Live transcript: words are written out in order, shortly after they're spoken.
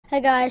Hey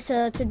guys,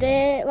 so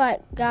today,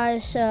 right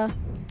guys, so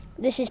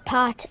this is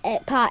part 8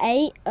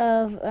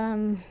 of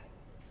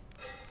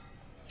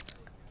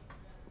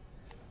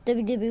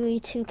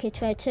WWE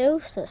 2K22, so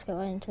let's get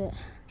right into it.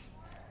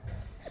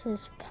 This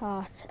is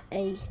part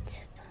 8,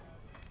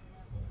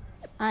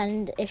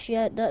 and if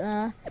you don't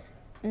know,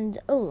 and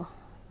oh,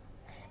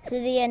 so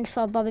the end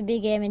for Bobby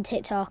B Gaming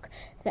TikTok,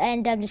 the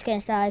end I'm just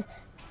getting started.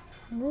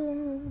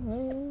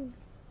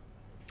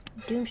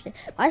 Doomsday.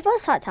 I was supposed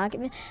to start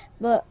targeting me,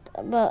 but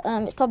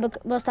it's probably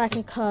most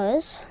likely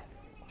because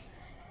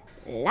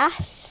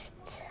last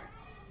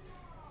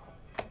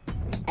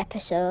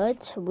episode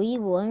we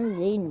won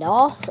the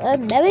North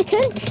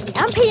American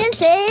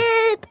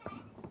Championship.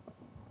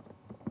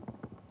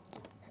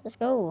 Let's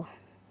go.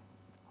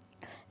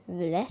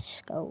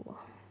 Let's go.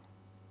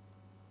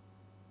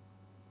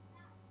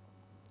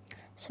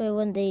 So we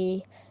won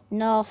the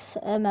North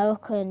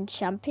American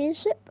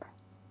Championship.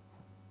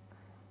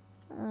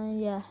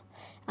 Yeah,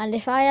 and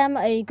if I am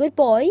a good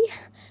boy,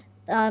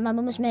 my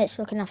mum's mate's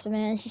looking after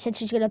me, and she said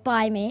she's gonna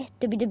buy me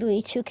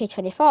WWE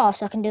 2K24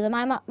 so I can do the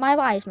my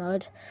rise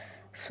mode.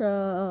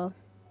 So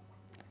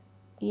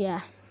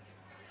yeah,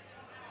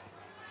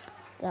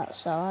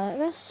 that's alright, I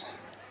guess.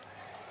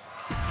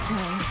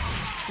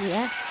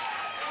 Yeah.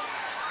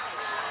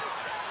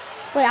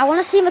 Wait, I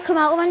want to see him come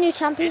out with a new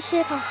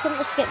championship. I shouldn't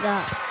have skipped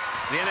that.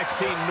 The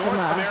NXT North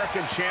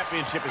American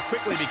Championship has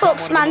quickly become one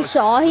of the most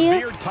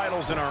revered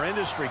titles in our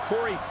industry.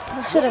 Corey,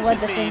 I should have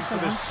read the thing for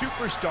the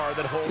superstar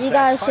that holds you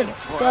guys should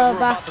go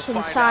back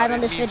some time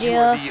on this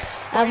video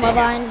and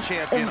rewind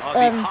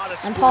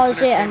and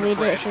pause it and read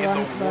it if you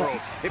want.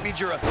 It means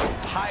you're a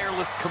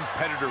tireless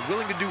competitor,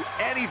 willing to do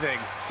anything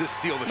to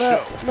steal the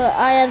show. But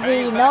I am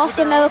the North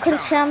American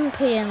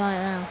champion right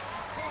now.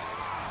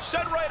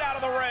 Sent right out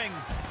of the ring.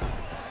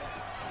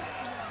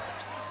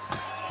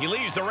 He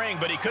leaves the ring,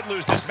 but he could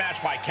lose this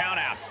match by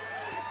countout.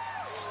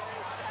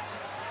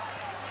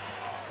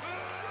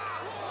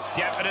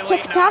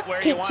 Definitely not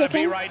where you want to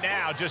be right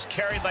now. Just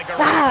carried like a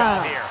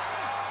rebound here.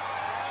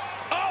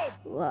 Oh!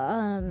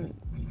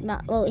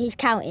 Well, he's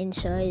counting,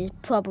 so he's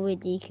probably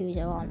DQs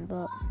are on,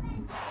 but...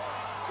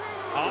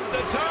 Up the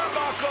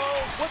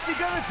turnbuckles! What's he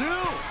gonna do?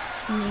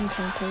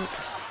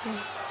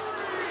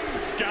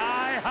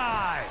 Sky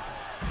high!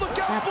 Look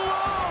out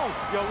below!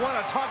 You want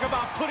to talk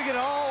about putting it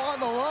all on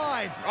the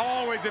line.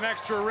 Always an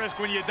extra risk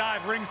when you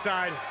dive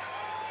ringside.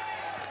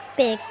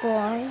 Big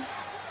boy.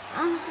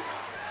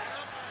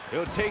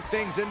 He'll take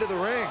things into the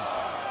ring.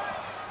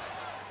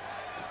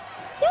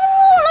 You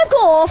want to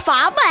go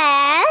far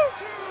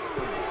back?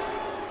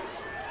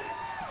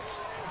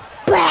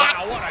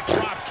 Wow, what a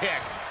drop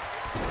kick.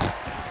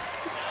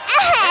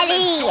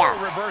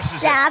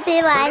 Stop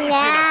it right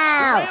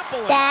now.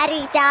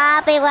 Daddy,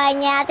 stop it right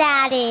now.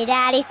 Daddy,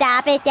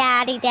 stop it.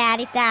 Daddy,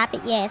 stop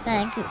it. Yeah,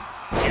 thank you.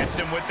 Gets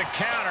him with the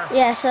counter.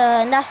 Yeah, so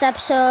last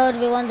episode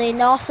we won the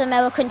North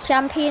American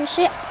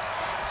Championship.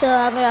 So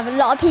I'm going to have a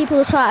lot of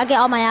people trying to get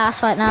on my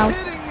ass right now.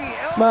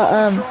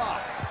 But,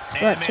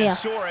 yeah.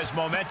 Mansoor has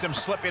momentum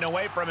slipping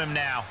away from him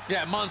now.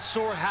 Yeah,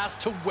 Mansoor has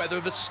to weather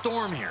the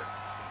storm here.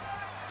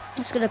 I'm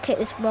just going to kick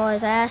this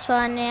boy's ass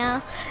right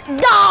now.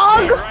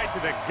 Dog! Right to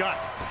the gut.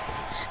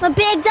 My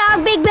big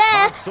dog, Big Bear.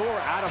 Mansoor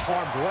out of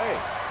harm's way.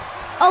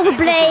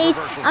 Overblade.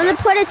 I'm going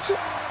to put it to...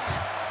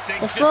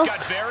 Things just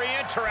got very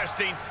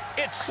interesting.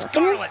 It's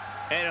Scarlett.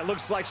 And it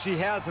looks like she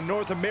has the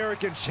North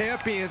American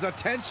Champion's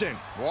attention.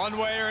 One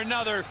way or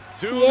another,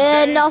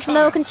 yeah, North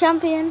American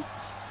Champion.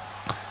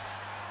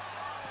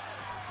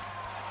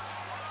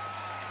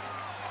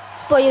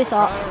 What you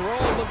thought?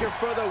 Looking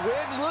for the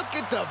win. Look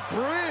at the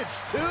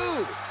bridge,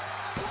 too.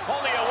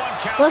 Only a one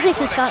count. What thinks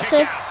he's got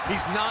to?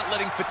 He's not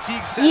letting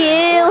fatigue set in.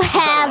 You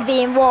have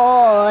been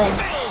warned.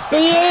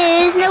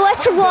 There is no way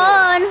to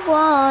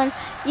won.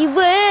 You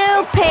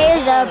will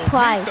pay the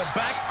price.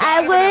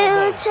 I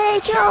will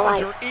take your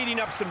life. Eating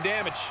up some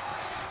damage.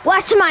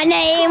 What's my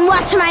name?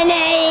 What's my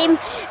name?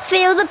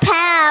 Feel the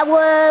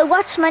power.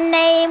 What's my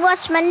name?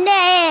 What's my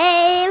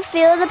name?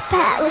 Feel the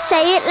power.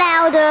 Say it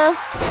louder.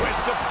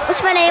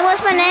 What's my name?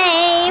 What's my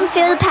name?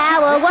 Feel the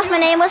power. What's my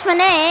name? What's my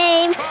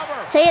name?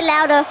 Say it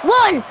louder.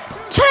 1,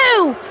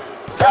 2,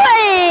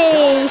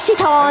 3. Sit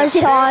on,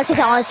 sit on, sit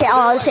on, sit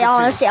on, sit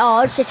on, sit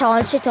on, sit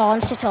on, sit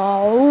on, sit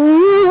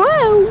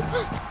on.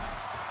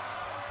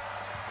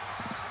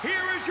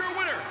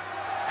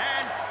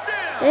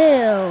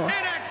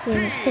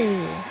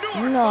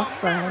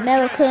 North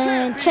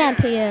American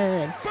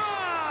Champion,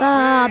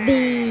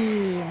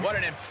 Bobby. What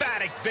an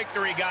emphatic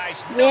victory,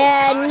 guys.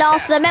 Yeah,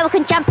 North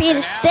American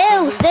Champion,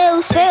 still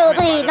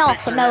the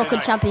North American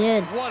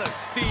Champion. What a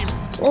steam.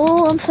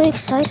 Oh, I'm so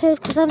excited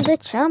because I'm the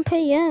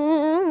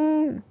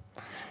champion.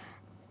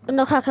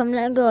 Look like I'm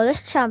letting go of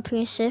this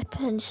championship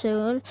and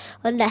soon,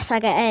 unless I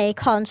get a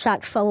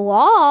contract for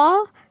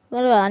War.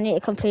 Well, I need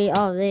to complete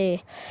all the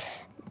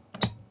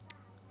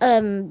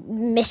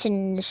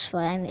missions for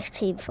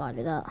NXT before I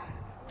do that.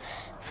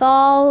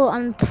 Follow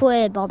and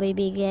play Bobby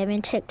B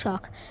Gaming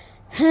TikTok.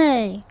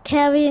 Hey,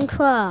 Carrying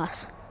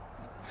Cross.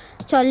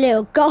 It's a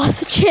little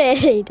goth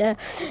cheerleader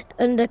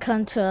under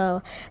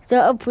control.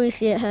 Don't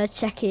appreciate her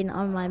checking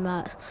on my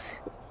marks.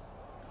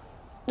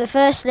 The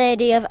first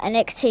lady of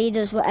NXT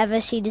does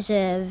whatever she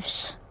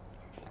deserves.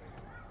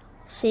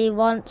 She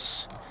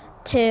wants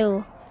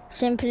to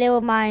simply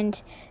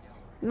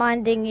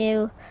reminding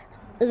you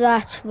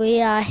that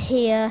we are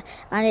here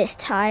and it's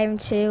time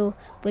to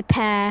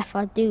prepare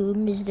for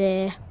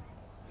Doomsday.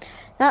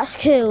 That's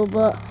cool,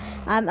 but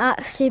I'm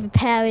actually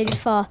preparing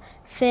for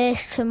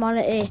Face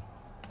Commodity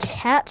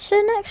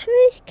Thatcher next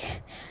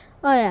week.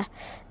 Oh yeah,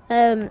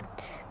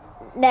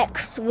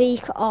 next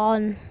week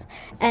on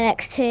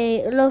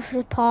NXT. Love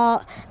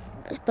support,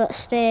 but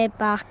stay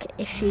back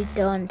if you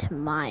don't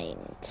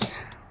mind.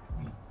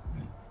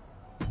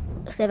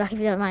 Stay back if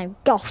you don't mind.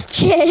 Goth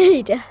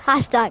cheerleader.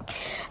 Hashtag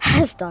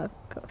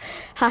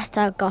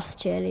goth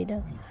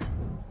cheerleader.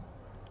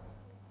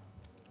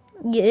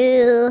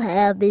 You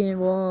have been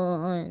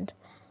warned.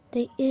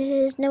 There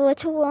is nowhere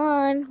to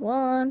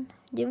run.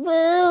 You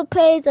will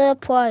pay the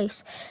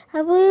price.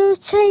 I will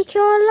take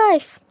your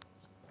life.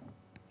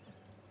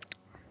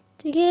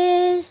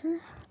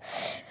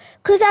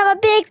 Cause I'm a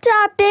big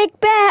dog, big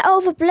bear,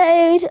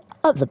 overblade.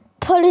 Up the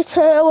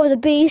Pulitzer of the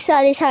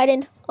B-side is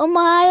hiding. Oh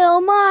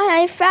my,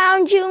 I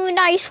found you,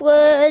 nice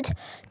word.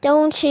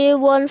 Don't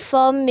you run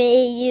from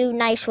me, you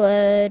nice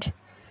word.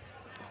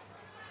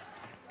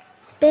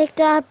 Big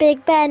dog,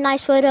 big bear,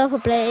 nice word,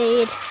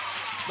 overblade.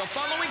 The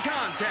following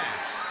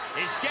contest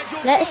is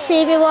scheduled. Let's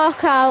see me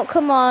walk out,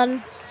 come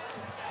on.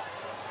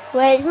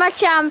 Where's my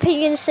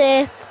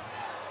championship?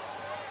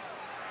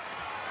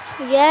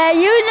 Yeah,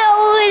 you know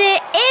what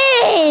it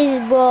is,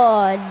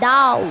 boy.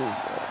 Dog.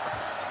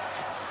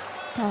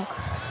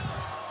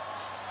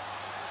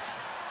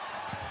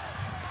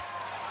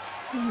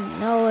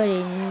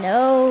 Nobody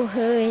know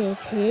who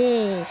it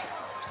is.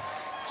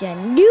 Your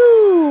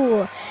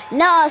new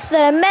North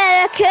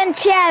American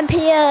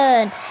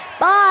champion,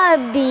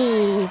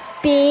 Bobby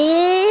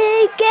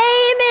Big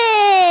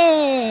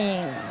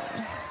Gaming.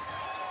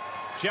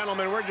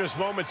 Gentlemen, we're just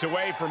moments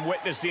away from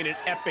witnessing an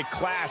epic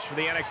clash for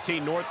the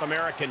NXT North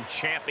American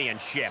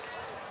Championship.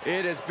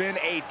 It has been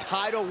a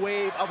tidal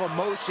wave of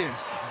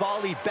emotions,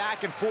 volleyed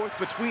back and forth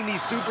between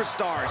these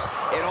superstars.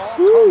 It all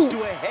comes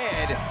to a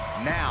head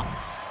now.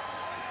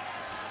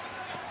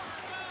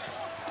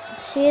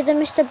 See the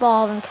Mr.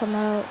 Baldwin come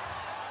out.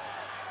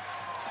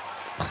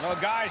 Well,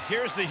 guys,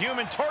 here's the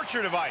human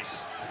torture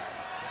device.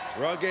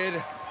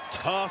 Rugged,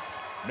 tough,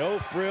 no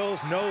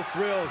frills, no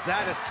thrills.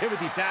 That is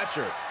Timothy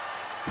Thatcher.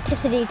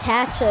 Timothy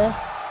Thatcher.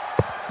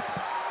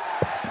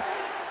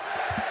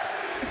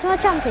 It's my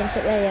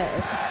championship, there it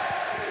is.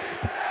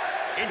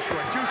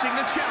 Introducing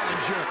the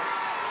challenger.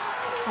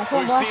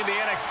 We've seen the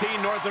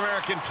NXT North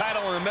American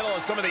title in the middle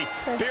of some of the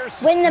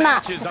fiercest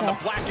matches on the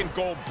black and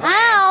gold brand.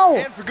 Ow!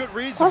 And for good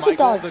reason,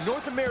 Michael. The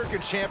North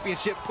American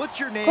Championship puts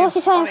your name on a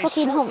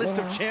short list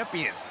of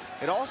champions.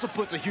 It also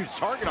puts a huge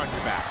target on your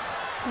back.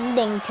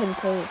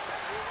 Nincompoop.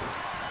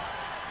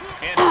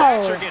 And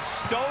Thatcher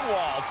gets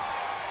stonewalled.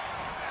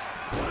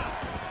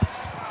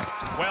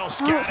 Well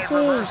scattered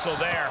reversal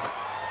there.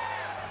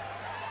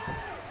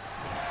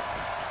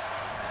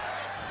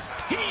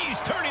 He's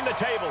turning the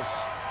tables.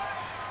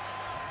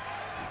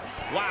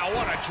 Wow,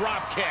 what a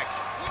drop kick.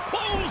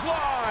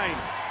 Clothesline.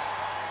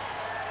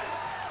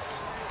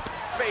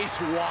 Face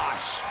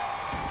wash.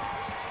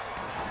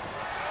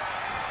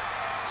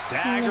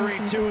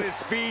 Staggering to his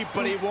feet,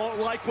 but he won't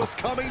like what's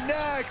coming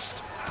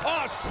next.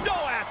 Oh, so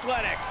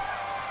athletic.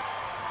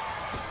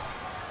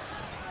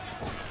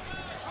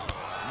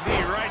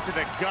 Knee right to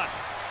the gut.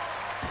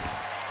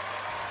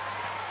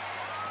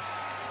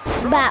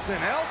 Drops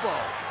an elbow.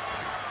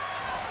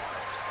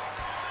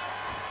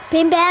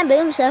 Bim bam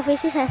boom, selfie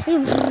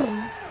sassy.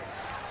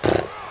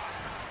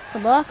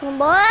 Come on,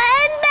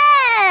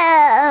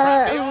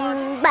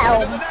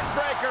 Boom.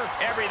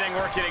 Everything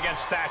working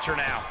against Thatcher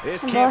now.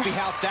 This can't be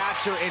how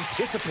Thatcher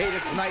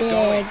anticipated tonight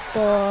going.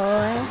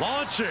 Boy.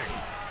 Launching.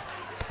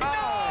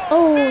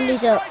 Oh,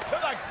 he's up. Right to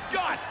the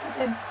gut.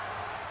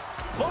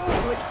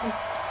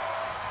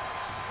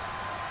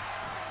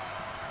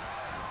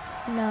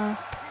 No.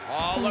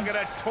 Oh, look at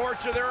a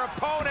torture their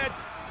opponent.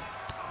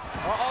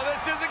 Uh-oh,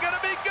 this isn't going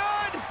to be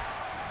good.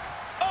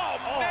 Oh,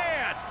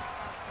 man.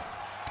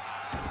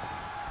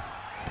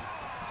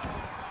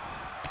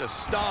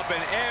 Just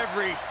stomping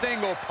every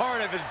single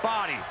part of his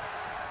body.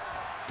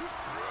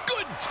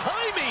 Good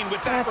timing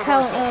with that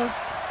reversal.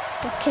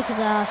 Kick his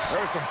ass. There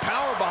was some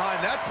power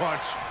behind that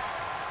punch.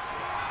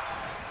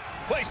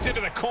 Placed into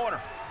the corner.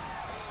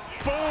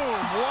 Boom,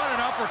 what an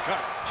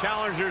uppercut.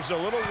 Challenger's a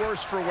little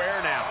worse for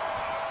wear now.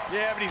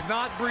 Yeah, but he's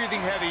not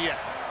breathing heavy yet.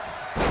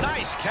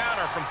 Nice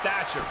counter from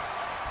Thatcher.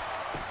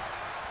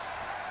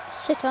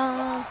 Sit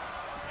on.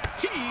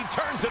 He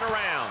turns it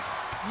around.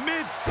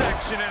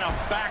 Midsection and a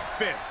back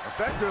fist.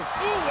 Effective.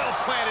 Ooh,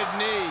 well-planted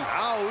knee.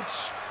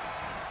 Ouch.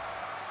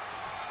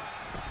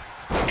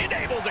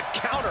 Enabled to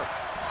counter.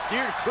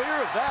 Steered clear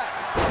of that.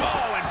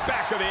 Oh, and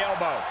back to the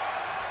elbow.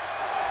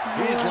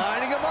 He's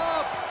lining him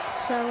up.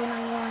 So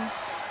nice.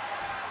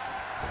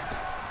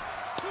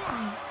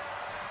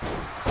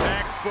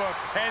 textbook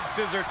head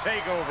scissor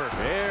takeover.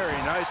 Very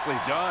nicely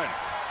done.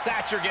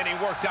 Thatcher getting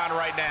worked on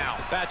right now.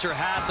 Thatcher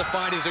has to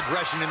find his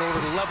aggression in order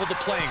to level the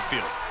playing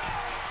field.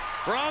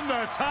 From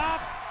the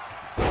top,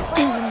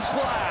 frog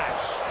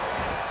splash.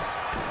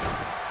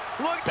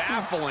 Look,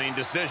 Baffling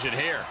decision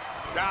here.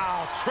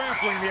 now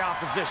trampling the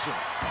opposition.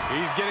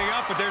 He's getting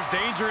up, but there's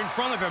danger in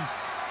front of him.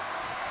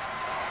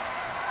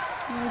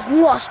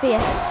 What a spear.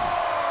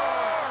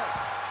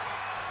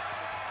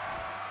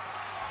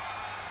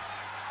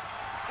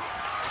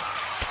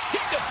 He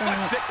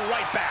deflects it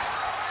right back.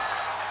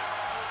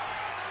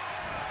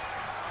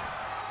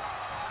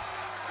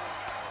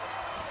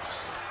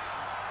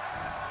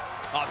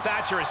 Oh,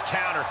 Thatcher is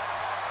countered.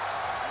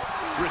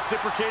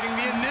 Reciprocating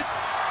the init.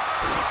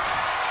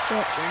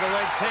 Single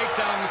leg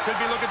takedown. You could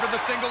be looking for the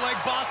single leg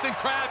Boston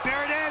Crab.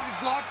 There it is.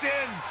 It's locked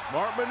in.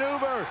 Smart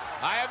maneuver.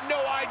 I have no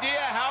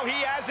idea how he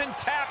hasn't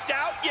tapped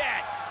out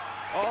yet.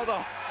 Oh,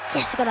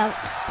 Yes, I got out.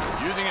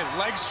 Using his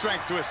leg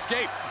strength to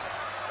escape.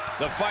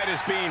 The fight is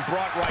being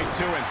brought right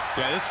to him.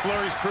 Yeah, this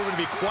flurry's proven to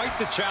be quite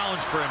the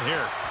challenge for him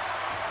here.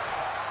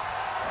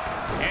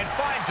 And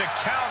finds a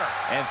counter.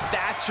 and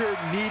Thatcher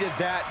needed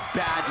that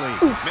badly.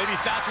 Maybe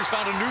Thatcher's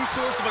found a new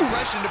source of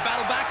aggression to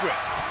battle back with.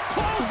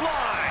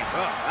 Clothesline!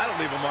 Oh, that'll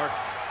leave a mark.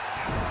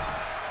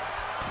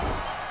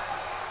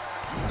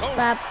 Oh,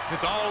 Bab.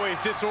 it's always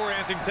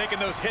disorienting taking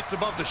those hits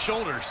above the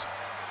shoulders.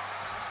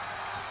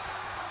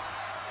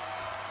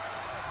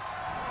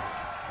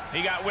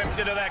 He got whipped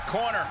into that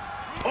corner.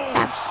 Oh,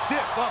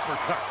 stiff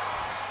uppercut.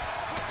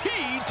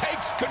 He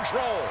takes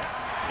control.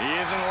 He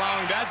isn't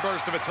allowing that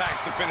burst of attacks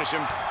to finish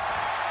him.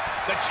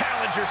 The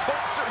challenger's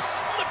hopes are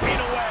slipping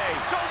away.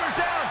 Shoulders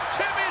down,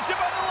 championship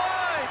on the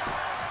line.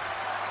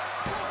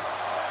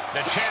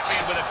 The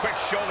champion with a quick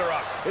shoulder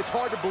up. It's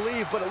hard to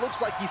believe, but it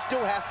looks like he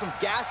still has some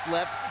gas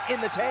left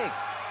in the tank.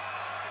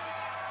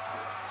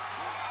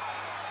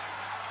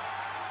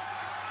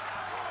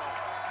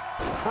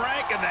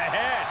 Crank in the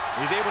head.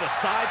 He's able to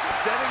sidestep,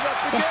 setting up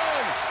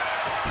again.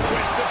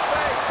 Twist of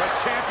fate. The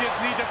champions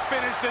need to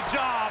finish the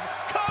job.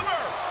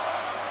 Cover!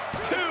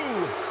 2.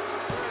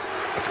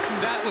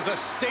 That was a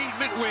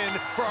statement win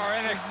for our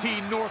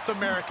NXT North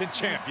American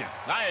champion.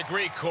 I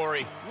agree,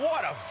 Corey.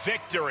 What a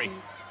victory.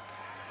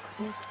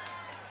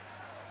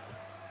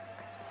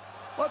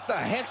 What the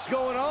heck's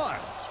going on?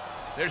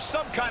 There's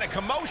some kind of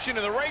commotion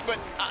in the ring, but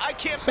I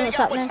can't So make what's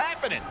out what's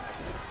happening? happening.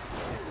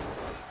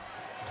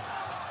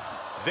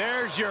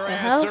 There's your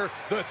hell? answer.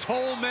 The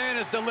Toll Man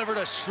has delivered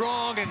a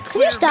strong and you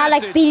clear start,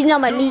 like, message. beating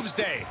on my meat?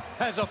 Doomsday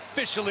has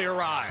officially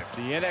arrived.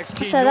 The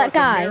NXT So that North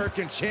guy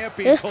American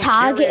champion just told Karrion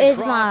targeted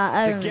Kross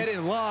my, to get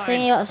in line,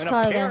 thingy, what's and it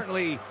called again?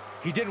 apparently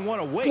he didn't want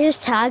to wait. He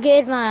just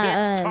targeted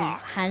my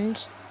Tick-tock.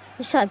 hand.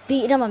 He started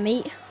beating on my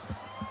meat.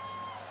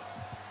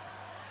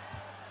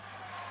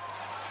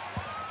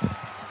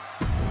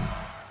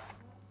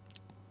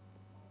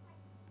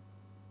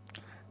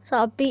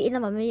 Started beating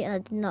on my meat and I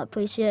did not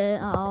appreciate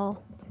it at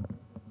all.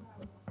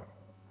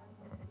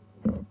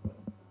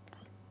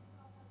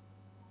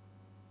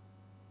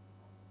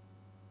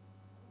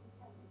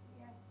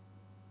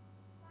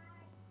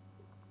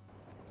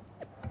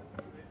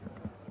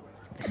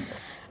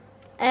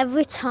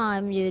 Every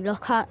time you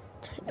look at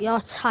your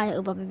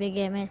title, Bobby Big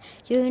Gaming,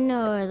 you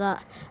know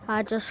that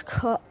I just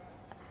cut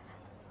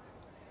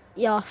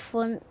your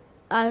front.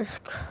 I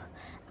just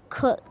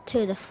cut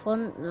to the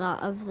front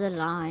of the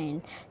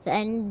line. The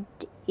end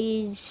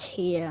is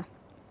here.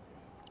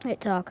 Right,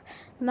 talk.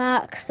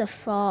 Marks the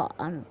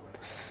fallen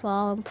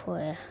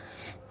player.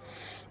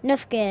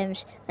 Enough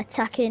games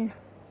attacking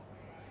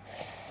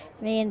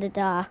me in the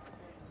dark.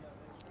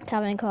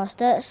 Cameron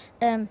Costas.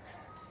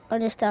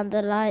 Understand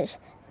the lights.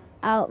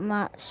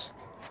 Outmatch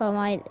for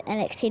my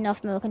NXT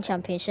North American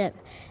Championship.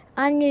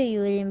 I knew you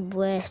would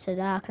embrace the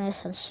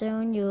darkness, and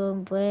soon you will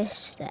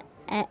embrace the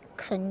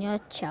X on your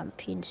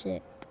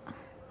championship.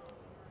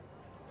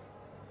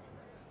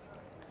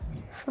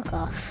 Fuck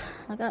off.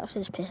 I got to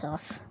just piss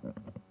off.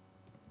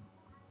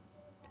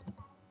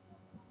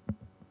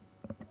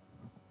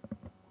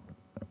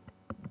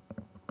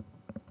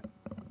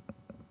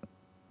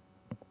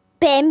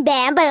 Bam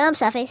bam boom,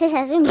 surface.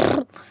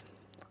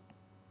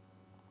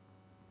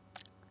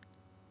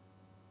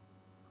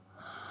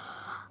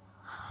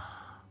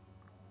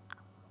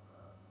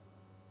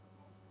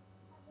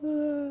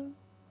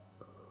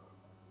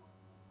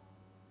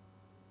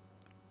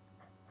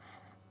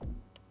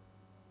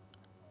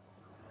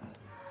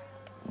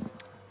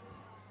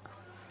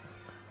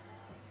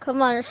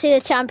 Come on, let's see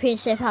the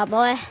championship, hot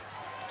boy.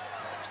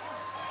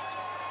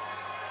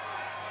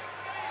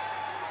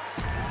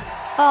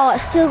 Oh,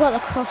 it's still got the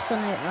cross on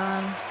it,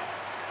 man.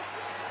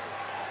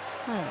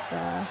 Right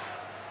there.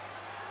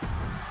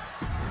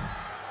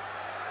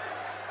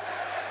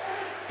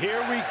 Here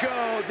we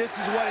go. This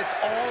is what it's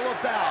all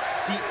about.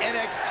 The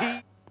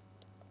NXT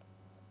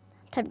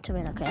Attempt to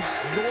win, okay.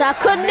 So I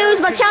couldn't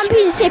lose my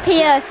championship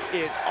here.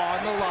 is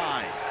on the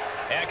line.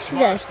 X This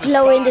marks is the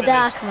glow in spot the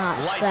dark this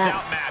match, lights but-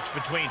 out match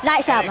between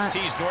Lights out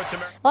NXT's North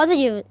American. Or did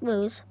you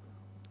lose?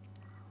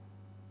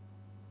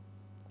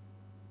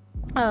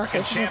 Oh, so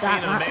A it's just champion that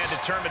and a man match.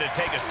 determined to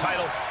take his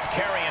title,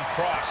 Karrion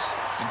Kross.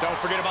 And don't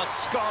forget about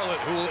Scarlett,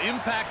 who will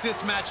impact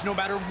this match no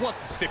matter what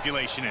the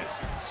stipulation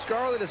is.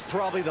 Scarlett is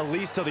probably the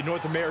least of the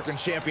North American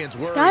Champion's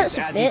worries Scarlett's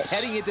a as he's bitch.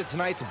 heading into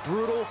tonight's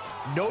brutal,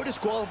 no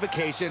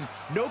disqualification,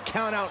 no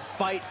count-out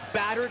fight,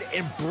 battered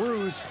and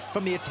bruised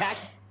from the attack.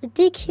 The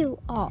DQ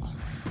off.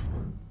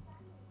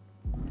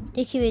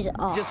 DQ is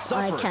off. Just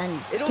I suffered.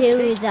 can It'll do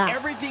take that.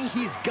 everything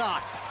he's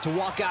got to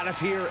walk out of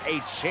here a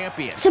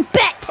champion. It's a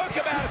bet! Took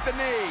him out at the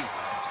knee.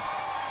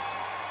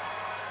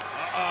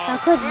 I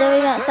could do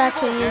that, so I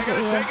could use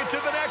it Take here. it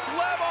to the next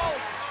level.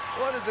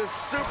 What is this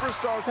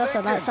superstar That's what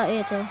thinking? that's out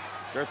here too.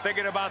 They're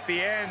thinking about the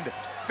end,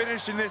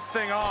 finishing this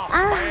thing off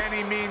Ah. by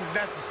any means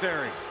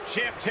necessary.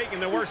 Champ taking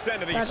the worst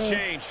end of the Daddy.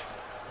 exchange.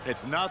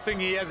 It's nothing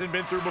he hasn't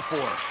been through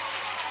before.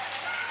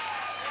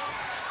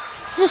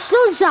 Just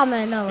slow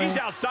jammer, no way. He's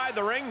outside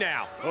the ring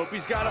now. Hope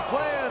he's got a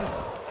plan.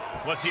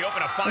 What's he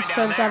open to find Slow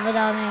down there? jammer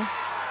down here.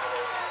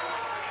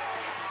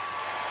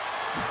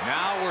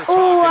 Now we're talking.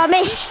 Oh, I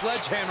This missed.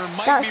 sledgehammer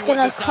might That's be what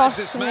gonna decides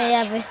this cost me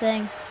match.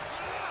 everything.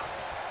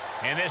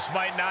 And this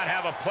might not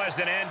have a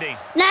pleasant ending.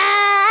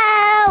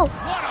 No!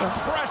 What a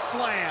press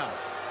slam!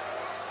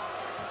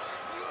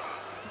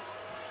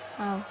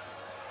 Oh.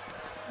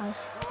 Nice.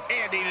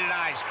 And he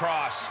denies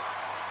Kross.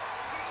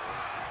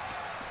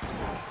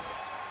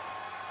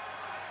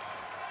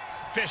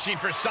 Fishing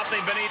for something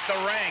beneath the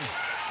ring.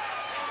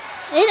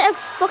 I didn't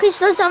fucking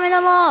slow jammer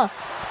no more.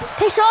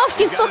 Piss off,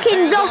 you He's got his fucking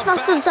hands lost on my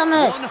slow back.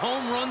 jammer. One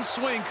home run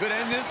swing could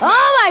end this match.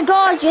 Oh my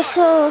god, you're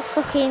so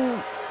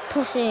fucking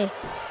pussy.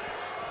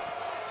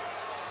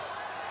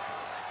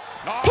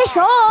 Oh, Piss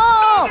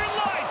off! Northern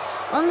Lights!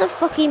 On the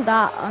fucking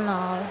bat. Oh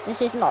no,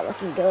 this is not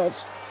looking good.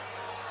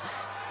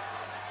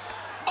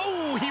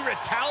 Oh, he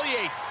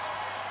retaliates.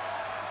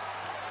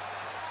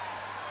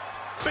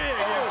 Big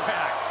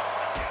impact.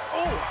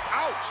 Oh,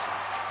 ouch.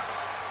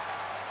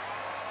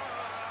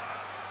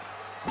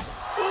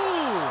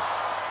 Ooh.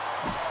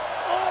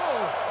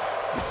 Oh.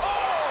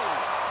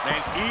 Oh.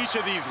 And each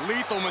of these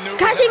lethal maneuvers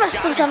Can I see my have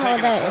gotta slow be jammer?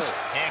 taking There a it is. toll.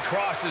 And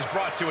Kross is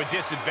brought to a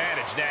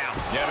disadvantage now.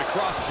 Yeah, but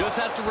Kross just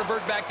has to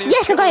revert back to his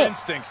Yes, I got killer it.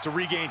 instincts to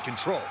regain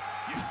control.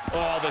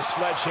 Oh, the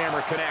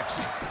sledgehammer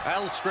connects.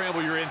 That'll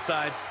scramble your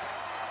insides.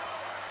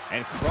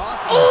 And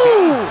Kross Ooh.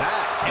 evades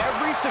that.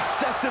 Every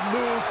successive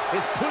move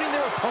is putting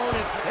their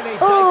opponent in a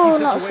Oh,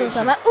 dicey not slow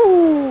situation. jammer.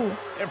 Ooh.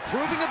 And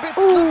proving a bit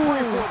Ooh.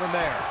 slippery for them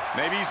there.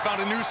 Maybe he's found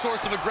a new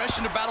source of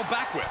aggression to battle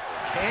back with.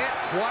 Can't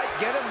quite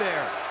get him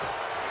there.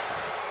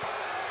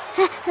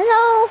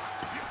 Hello.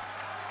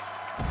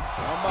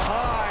 From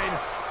behind.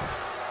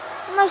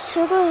 My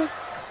sugar.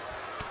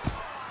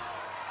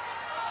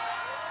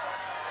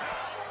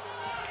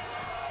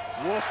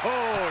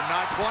 Whoa,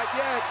 not quite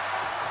yet.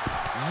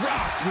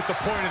 Rocked with the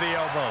point of the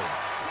elbow.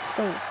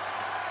 Oh.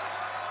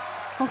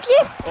 Don't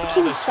you Oh,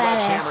 fucking the fat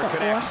ass sledgehammer up,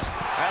 connects. boy.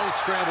 That'll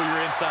scramble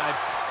your insides.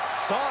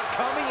 Saw it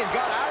coming and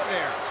got out of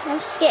there.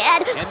 I'm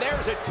scared. And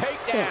there's a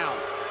takedown.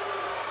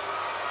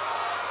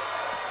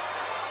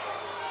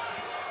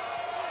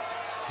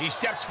 He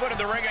steps foot in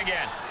the ring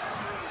again.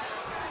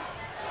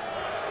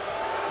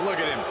 Look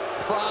at him.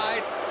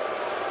 Pride.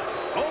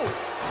 Oh,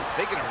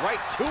 taking it right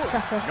to him.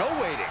 Suffer. No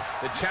waiting.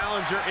 The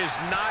challenger is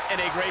not in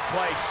a great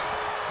place.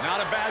 Not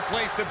a bad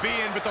place to be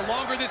in, but the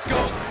longer this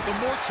goes, the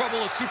more trouble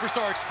a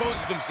superstar exposes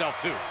himself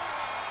to.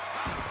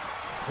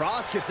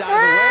 Kross gets out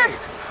of the way.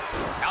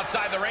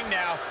 Outside the ring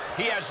now,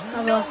 he has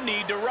Oh, no well.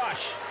 need to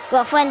rush.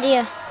 Got a friend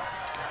here.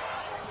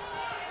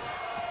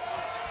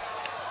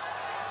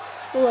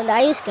 Oh, now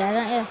you're scared,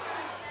 aren't you?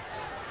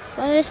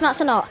 Whether this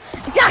match or not.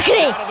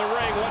 Exactly! Out of the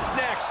ring, what's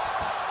next?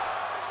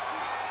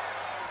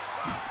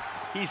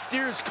 He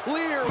steers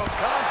clear of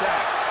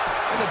contact.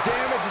 And the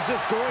damage is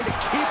just going to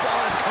keep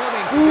on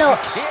coming.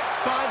 Nuts. You can't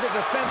find the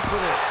defense for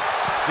this.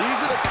 These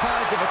are the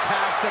kinds of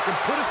attacks that can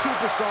put a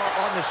superstar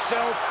on the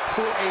shelf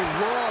for a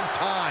long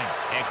time.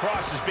 And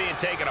Kross is being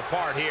taken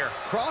apart here.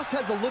 Kross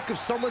has a look of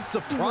someone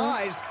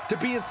surprised to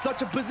be in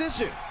such a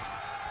position.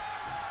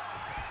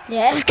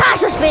 Yeah, it was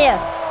Castle Spear!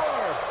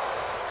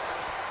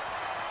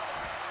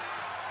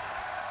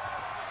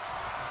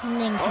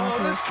 Oh,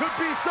 this could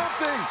be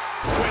something.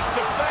 Twist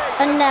of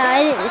fate. And no,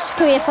 I didn't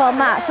come here for a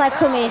match, I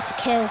come here to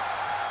kill.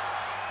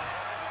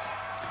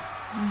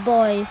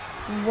 Boy,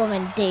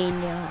 woman,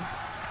 Daniel.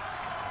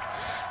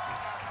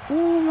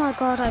 Oh my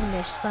god, I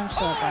missed. I'm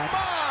so bad.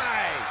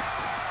 My!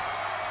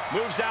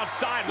 Moves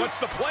outside. What's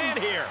the plan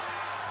here?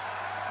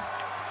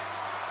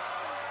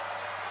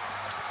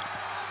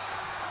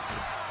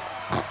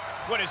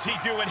 What is he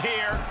doing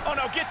here? Oh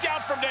no, get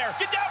down from there.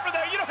 Get down from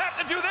there. You don't have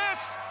to do this.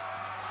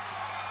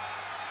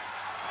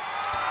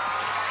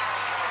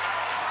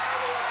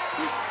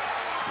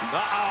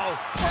 Uh-oh.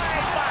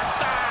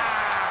 Brainbuster!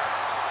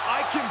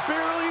 I can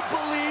barely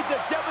believe the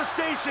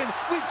devastation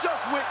we just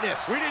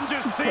witnessed. We didn't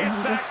just see it,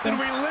 Saxton,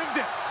 we lived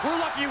it. We're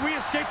lucky we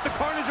escaped the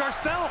carnage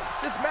ourselves.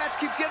 This match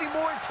keeps getting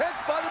more intense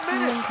by the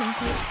minute.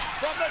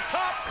 From the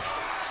top.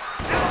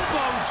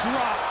 Elbow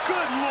drop.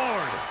 Good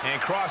Lord. And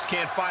Cross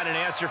can't find an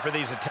answer for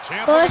these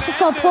attacks. First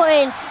for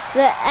putting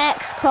the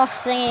X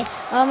Cross thingy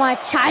on my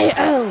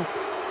title.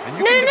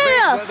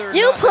 No.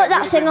 You put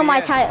that thing on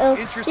my title.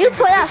 You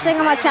put that thing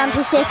on my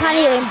championship. I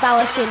need to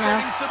embarrass you now.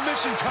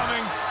 Submission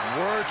coming.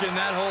 Working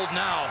that hold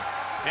now.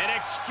 An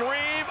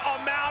extreme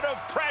amount of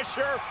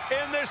pressure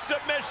in this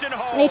submission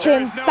hold. I need to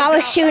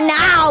embarrass you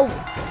now.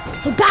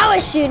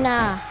 Embarrass you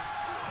now.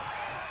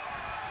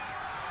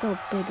 Go,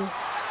 baby.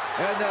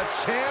 And the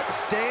champ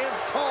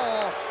stands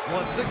tall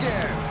once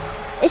again.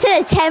 It's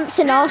an attempt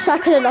and all, so I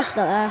could have lost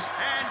that there.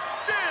 And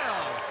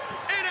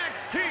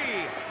still,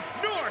 NXT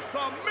North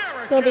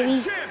Go, American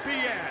baby.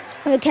 champion.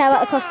 I don't care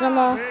about the cost no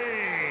more.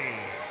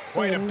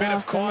 Quite a bit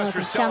of cause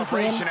for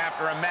celebration champion.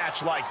 after a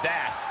match like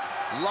that.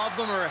 Love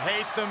them or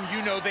hate them,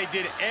 you know they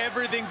did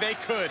everything they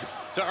could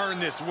to earn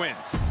this win.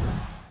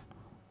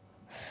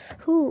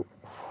 Who?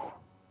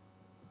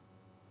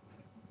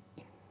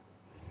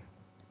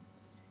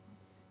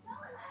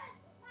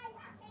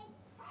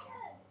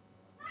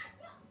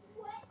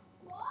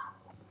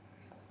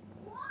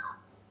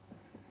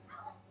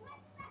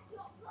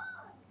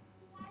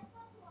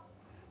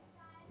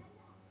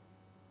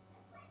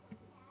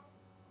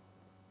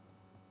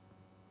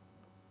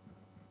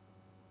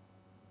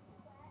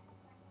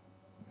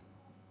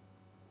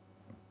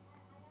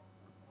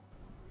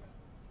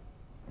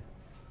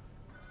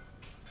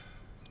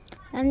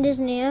 And is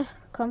near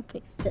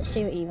complete. Let's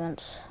see what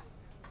events.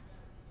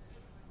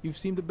 You've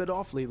seemed a bit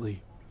off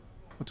lately.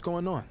 What's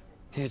going on?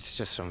 It's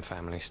just some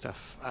family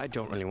stuff. I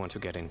don't really want to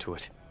get into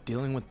it.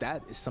 Dealing with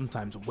that is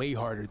sometimes way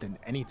harder than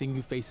anything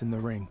you face in the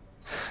ring.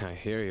 I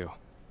hear you.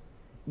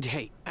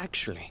 Hey,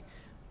 actually,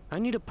 I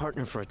need a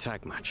partner for a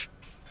tag match.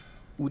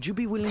 Would you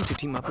be willing to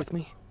team up with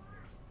me?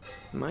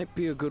 Might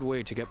be a good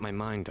way to get my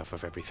mind off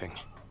of everything.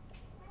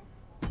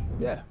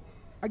 Yeah,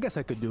 I guess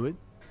I could do it.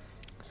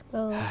 Let's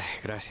go,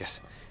 Gracias.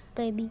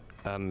 baby.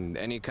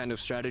 Any kind of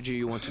strategy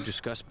you want to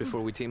discuss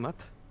before we team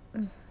up?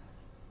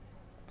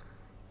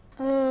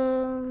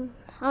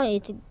 I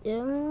need to.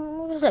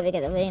 Just let me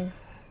get the ring.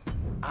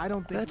 I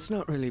don't think... That's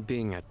not really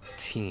being a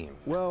team.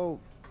 Well,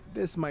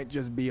 this might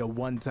just be a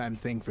one-time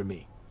thing for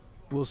me.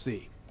 We'll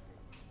see.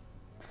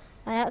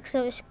 I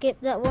accidentally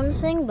skipped that one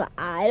thing, but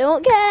I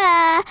don't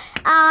care.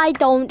 I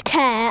don't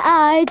care.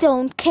 I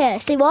don't care.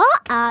 See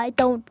what? I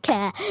don't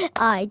care.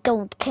 I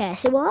don't care.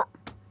 See what?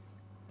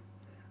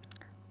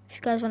 If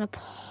you guys want to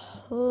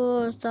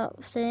pause that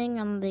thing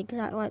on the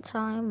exact right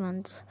time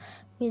and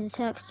read the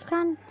text, you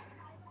can.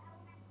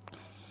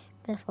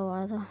 Before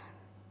either.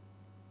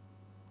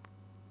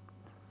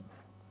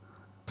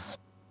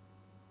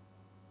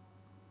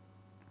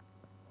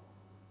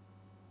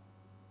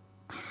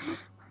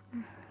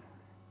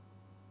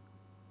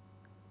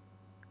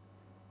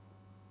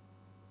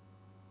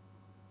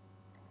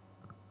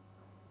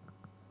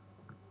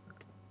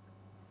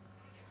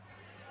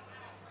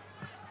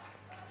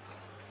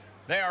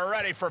 They are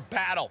ready for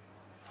battle.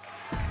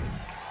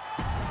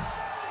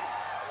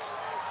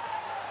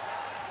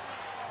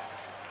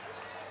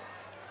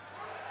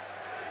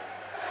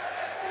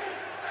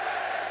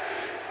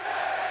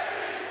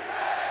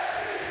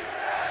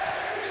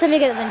 So let me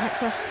get the win,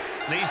 Hector.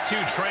 These two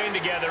trained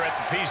together at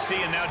the PC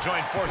and now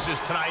join forces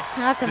tonight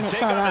I can to mix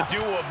take all on that. a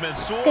duo of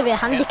Mansoor It's gonna be a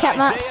handicap and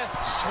match. Isaiah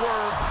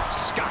Swerve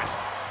Scott.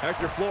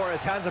 Hector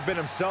Flores hasn't been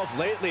himself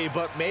lately,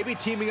 but maybe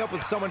teaming up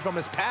with someone from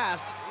his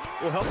past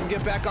will help him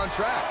get back on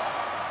track.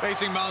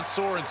 Facing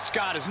Mansoor and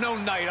Scott is no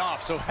night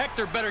off, so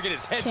Hector better get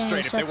his head Okay,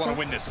 straight if they shut want to up.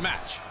 win this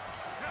match.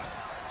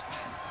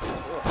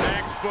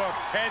 Textbook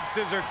head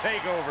scissor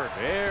takeover.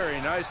 Very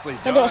nicely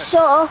Get done. it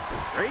so.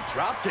 Great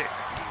drop kick.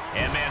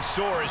 And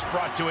Mansoor is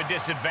brought to a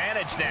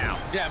disadvantage now.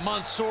 Yeah,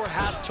 Mansoor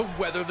has to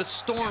weather the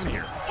storm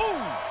here. Ooh!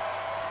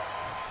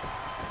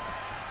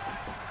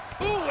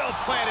 Ooh,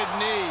 well-planted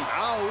knee.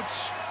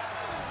 Ouch.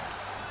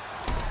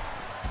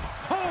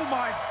 Oh,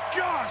 my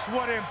gosh,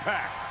 what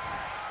impact!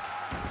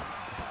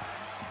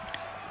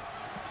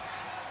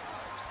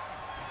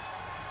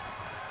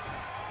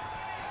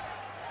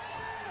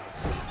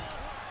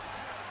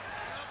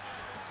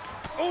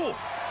 Oh,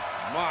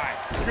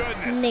 my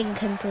goodness.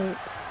 Nincompoop.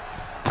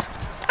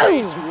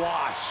 Face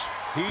wash.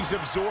 He's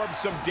absorbed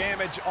some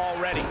damage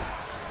already.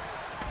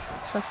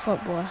 It's a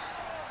football.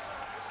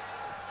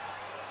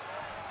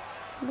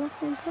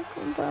 Nothing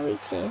but we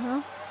see,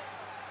 huh?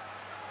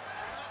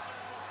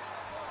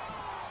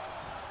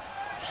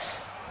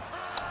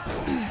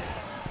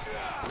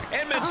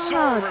 And Mansoor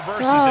Oh,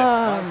 reverses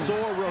God.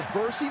 Mansoor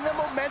reversing the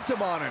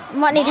momentum on him.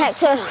 Might need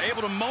Hector. Mansoor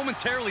able to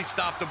momentarily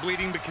stop the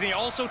bleeding, but can he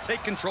also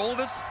take control of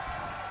this?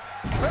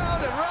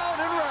 Round and round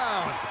and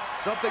round.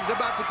 Something's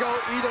about to go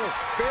either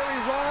very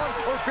wrong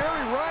or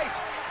very right.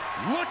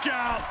 Look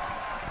out!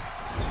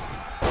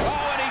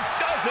 Oh, and he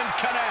doesn't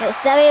connect. It's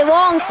very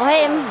wrong for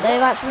him, very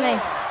right for me.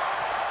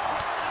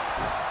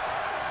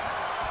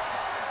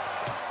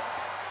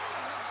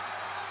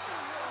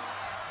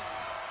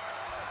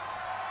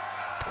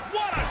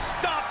 What a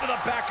stop to the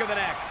back of the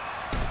neck.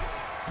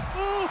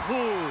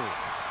 Ooh.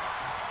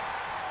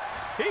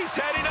 He's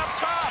heading up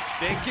top.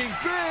 Thinking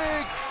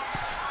big.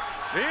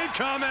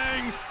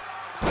 Incoming.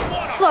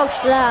 Frog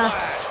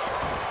splash.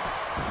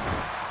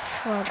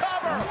 Frog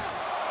Cover.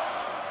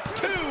 splash.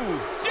 2.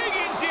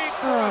 Digging deep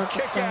for Oh, a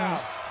kick damn.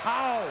 out.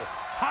 How?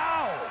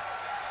 How?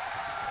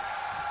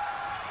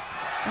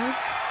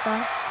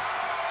 Fine.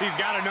 He's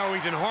got to know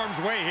he's in harm's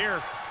way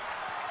here.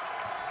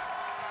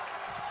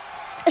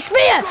 A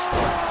spear!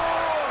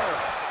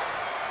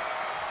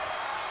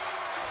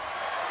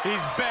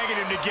 He's begging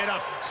him to get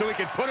up so he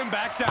can put him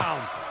back down.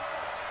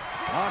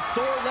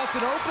 Mansoor left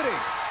an opening.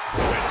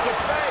 Twist of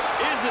fate.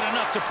 Is it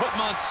enough to put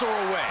Mansoor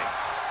away?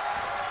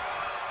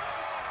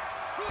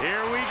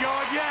 Here we go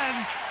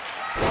again.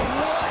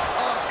 What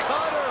a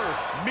cutter!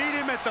 Meet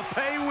him at the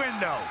pay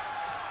window.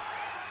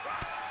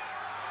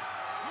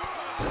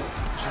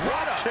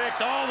 Drop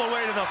kicked all the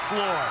way to the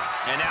floor.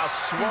 And now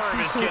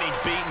Swerve is getting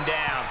beaten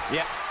down.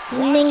 Yeah.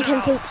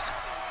 Nincompoops.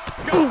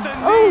 Got the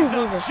Oh, knees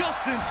up Jesus.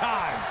 just in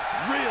time.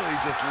 Really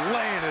just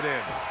laying it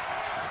in.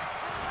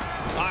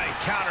 He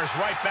counters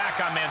right back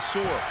on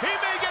Mansoor. He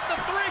may get the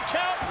 3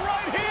 count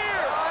right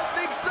here. I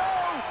think so.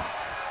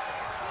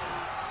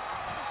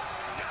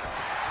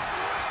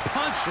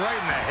 Punch right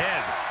in the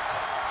head.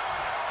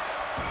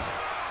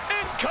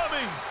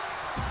 Incoming.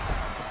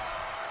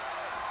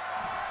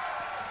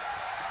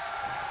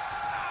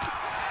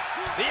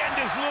 The end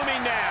is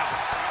looming now.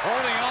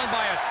 Holding on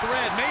by a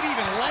thread, maybe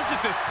even less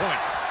at this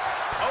point.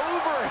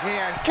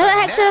 Overhand No,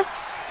 Hector.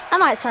 connects. I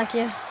might tag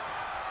you.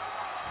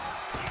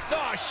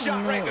 Oh,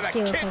 shot right to the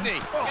Beautiful. kidney.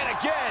 And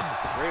again.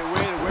 Great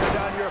way to wear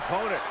down your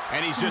opponent.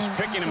 And he's just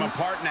picking him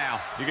apart now.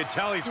 You can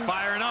tell he's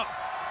firing up.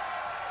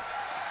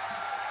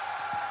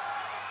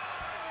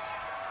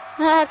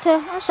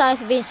 Hector, I'm sorry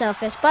for being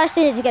selfish, but I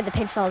still need to get the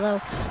pinfall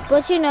though.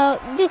 But you know,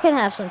 you can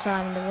have some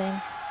time in the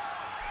ring.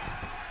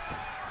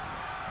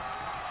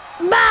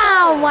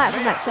 Bow! Right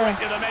from Hector. Right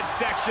to the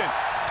midsection.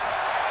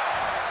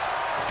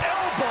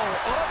 Elbow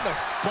on the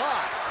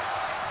spot.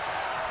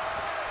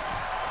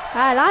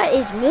 I like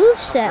his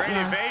moveset, Great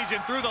man.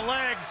 evasion through the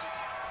legs.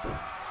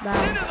 Wow.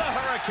 Into the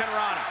Hurricane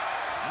Rana.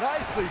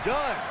 Nicely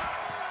done.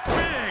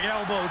 Big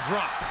elbow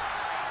drop.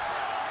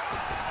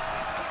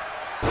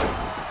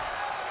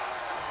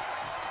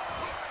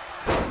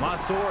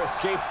 Mansoor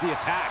escapes the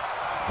attack.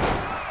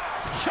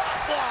 Chop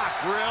block.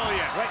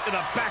 Brilliant. Right to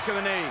the back of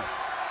the knee.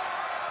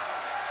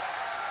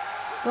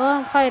 Go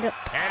on, fight it.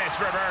 And it's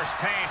reverse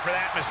pain for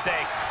that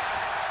mistake.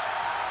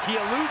 He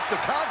eludes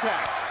the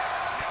contact.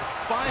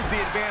 Finds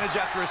the advantage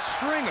after a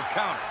string of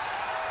counters.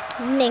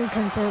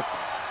 Nincompoop.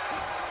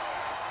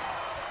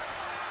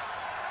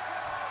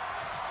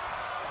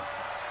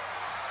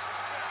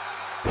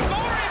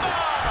 Glory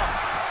bomb.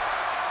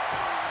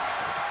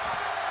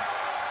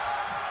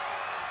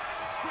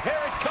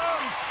 Here it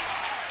comes.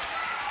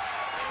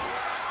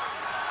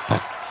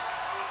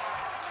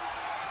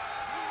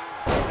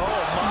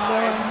 Oh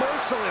my,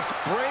 merciless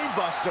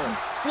brainbuster.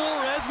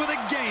 Flores with a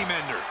game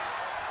ender.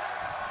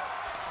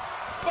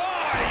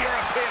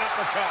 European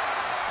uppercut.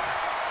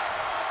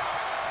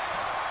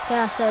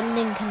 That's a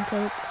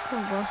nincompoop.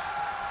 Oh boy.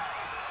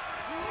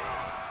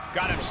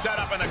 Got him set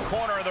up in the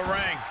corner of the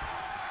ring.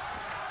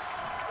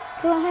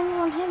 Go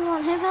on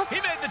him, help.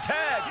 He made the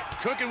tag.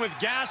 Cooking with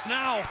gas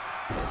now.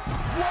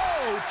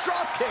 Whoa,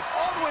 drop kick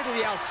all the way to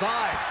the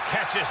outside.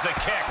 Catches the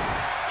kick.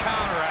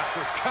 Counter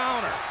after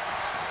counter.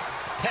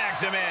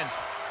 Tags him in.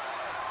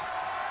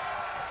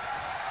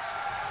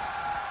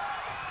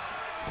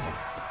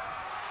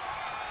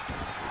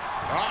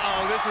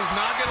 Uh-oh, this is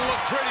not going to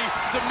look pretty.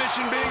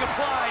 Submission being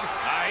applied.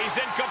 He's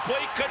in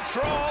complete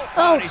control.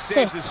 Oh, He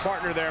saves shit. his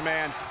partner there,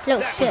 man. No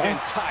that shit. was in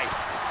tight.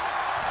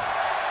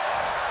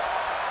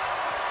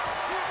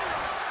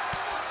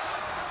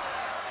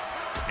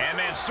 And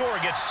Mansoor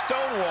gets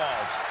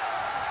stonewalled.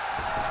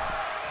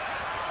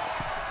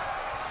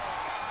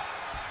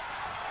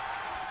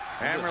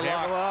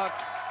 Hammerlock.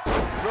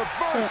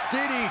 Reverse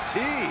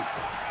DDT.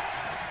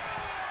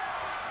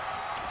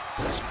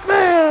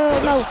 Spur!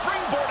 The No.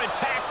 springboard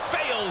attack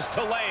fails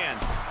to land.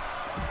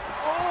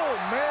 Oh,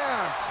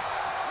 man.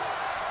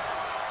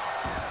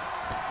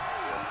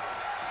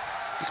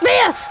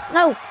 Spear!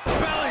 No.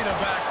 Belly to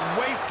back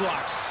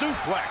waistlock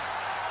suplex.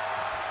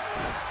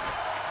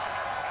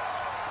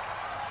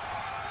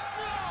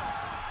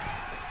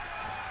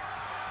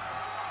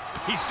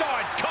 He saw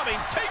it coming,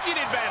 taking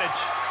advantage.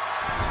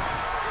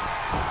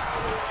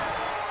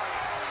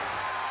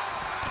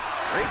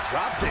 Great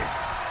drop kick.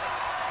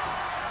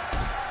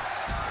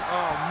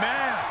 Oh,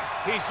 man.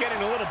 He's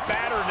getting a little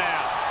battered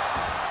now.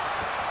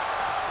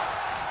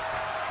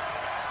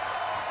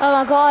 Oh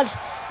my god.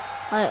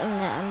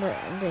 I'm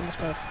doing this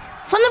move.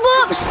 From the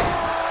box!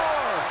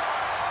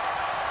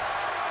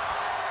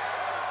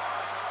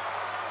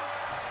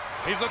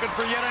 He's looking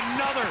for yet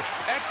another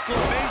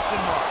exclamation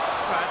mark.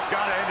 That's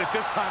got to end it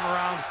this time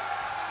around.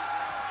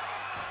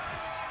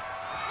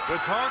 The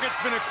target's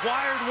been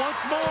acquired once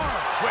more.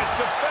 Twist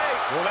of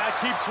fate. Will that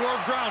keep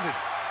Swerve grounded?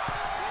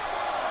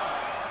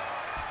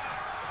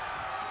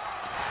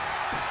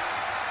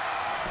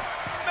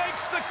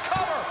 Makes the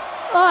cover.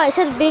 Oh, it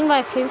said being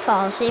by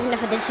pinfall, so even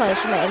if I did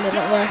solution, it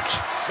wouldn't work.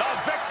 The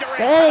victory.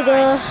 There we go.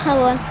 time. I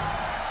won.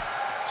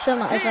 So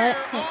much, Here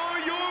right? are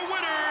your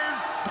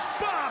winners,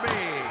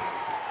 Bobby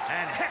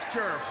and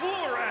Hector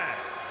Flores.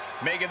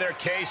 Making their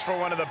case for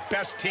one of the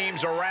best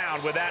teams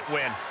around with that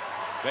win.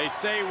 They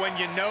say when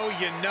you know,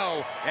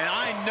 and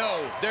I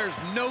know there's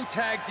no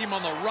tag team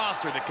on the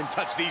roster that can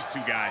touch these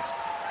two guys.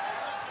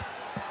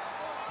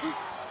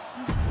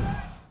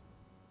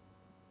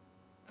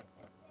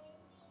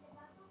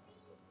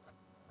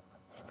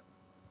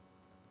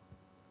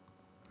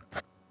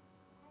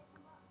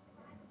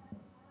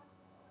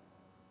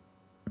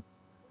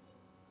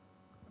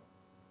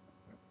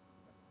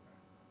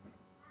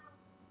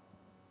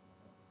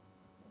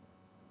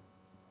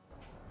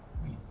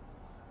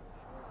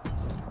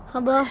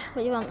 Hubba,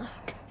 what do you want?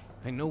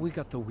 I know we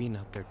got the win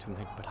out there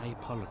tonight, but I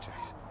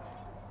apologize.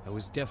 I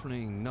was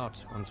definitely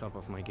not on top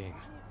of my game.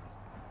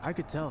 I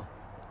could tell.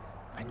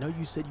 I know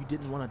you said you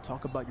didn't want to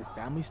talk about your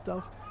family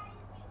stuff,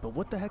 but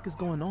what the heck is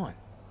going on?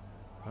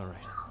 All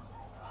right.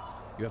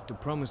 You have to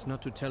promise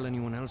not to tell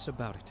anyone else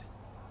about it.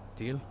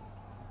 Deal?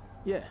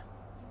 Yeah,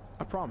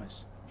 I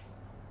promise.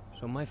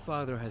 So my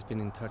father has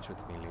been in touch with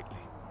me lately.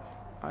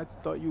 I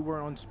thought you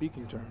were on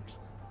speaking terms.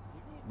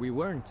 We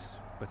weren't,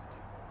 but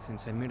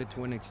since I made it to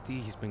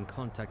NXT, he's been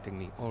contacting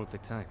me all the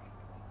time.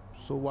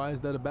 So why is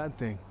that a bad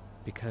thing?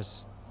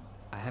 Because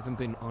I haven't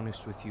been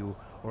honest with you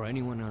or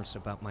anyone else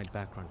about my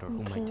background or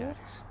who my dad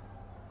is.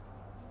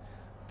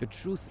 The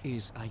truth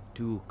is, I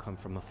do come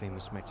from a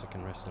famous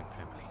Mexican wrestling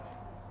family.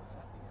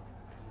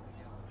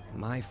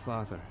 My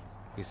father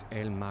is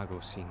El Mago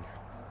Sr.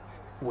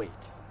 Wait,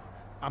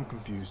 I'm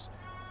confused.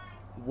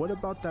 What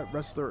about that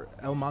wrestler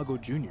El Mago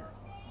Jr.?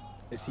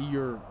 Is he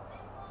your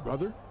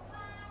brother?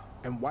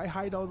 And why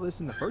hide all this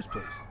in the first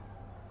place?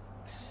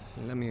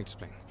 Let me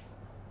explain.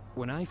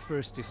 When I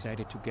first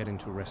decided to get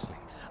into wrestling,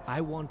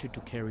 I wanted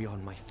to carry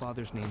on my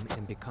father's name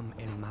and become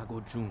El Mago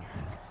Jr.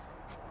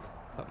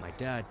 But my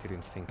dad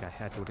didn't think I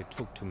had what it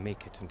took to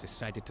make it and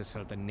decided to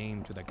sell the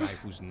name to the guy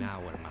who's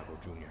now El Mago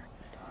Jr.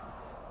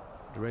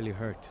 It really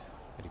hurt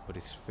that he put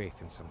his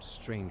faith in some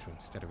stranger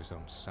instead of his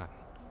own son.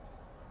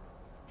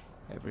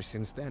 Ever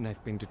since then,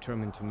 I've been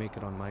determined to make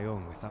it on my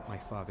own without my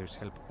father's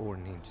help or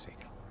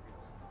namesake.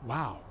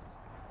 Wow.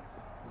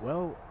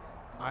 Well,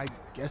 I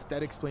guess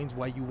that explains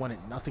why you wanted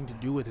nothing to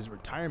do with his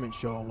retirement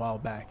show a while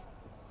back.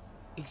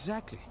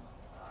 Exactly.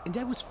 And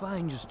I was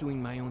fine just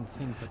doing my own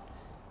thing, but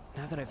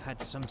now that I've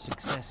had some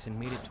success and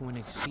made it to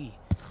NXT,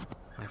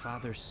 my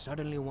father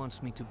suddenly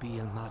wants me to be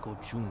El Mago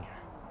Jr.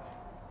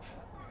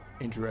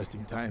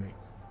 Interesting timing.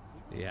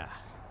 Yeah.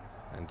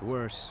 And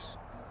worse,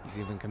 he's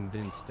even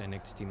convinced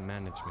NXT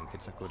management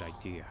it's a good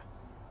idea.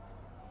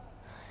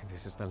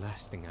 This is the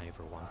last thing I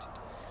ever wanted.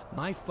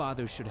 My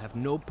father should have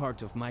no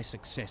part of my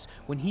success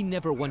when he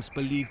never once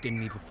believed in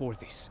me before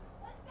this.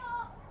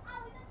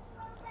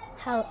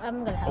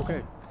 I'm gonna help.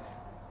 Okay.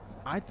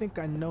 I think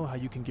I know how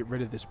you can get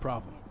rid of this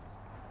problem.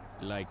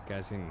 Like,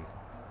 as in,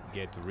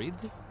 get rid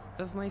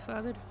of my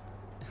father?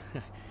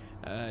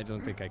 I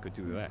don't think I could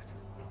do that.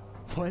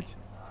 What?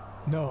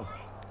 No.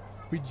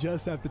 We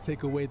just have to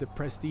take away the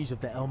prestige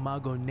of the El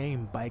Mago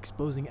name by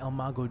exposing El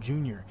Mago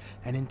Jr.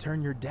 and in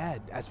turn your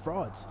dad as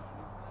frauds.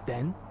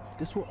 Then,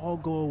 this will all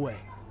go away.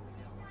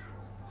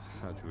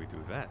 How do we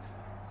do that?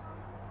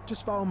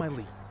 Just follow my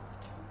lead.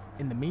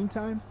 In the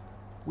meantime,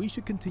 we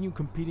should continue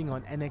competing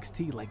on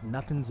NXT like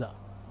nothing's up.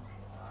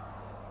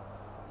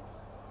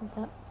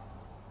 Okay.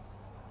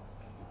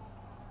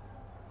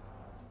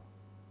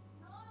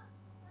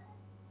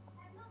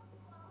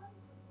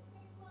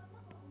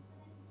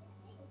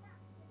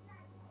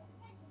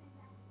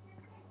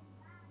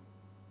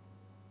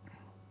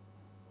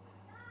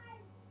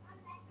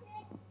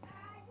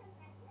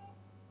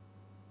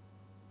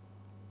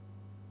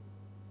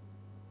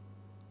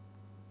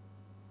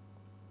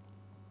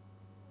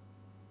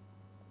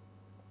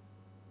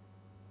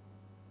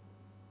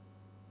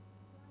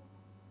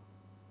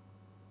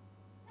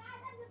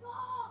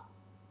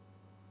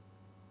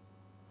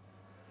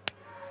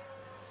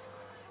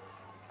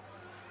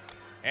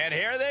 And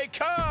here they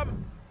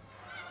come.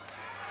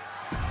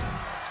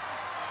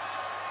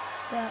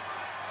 Yeah.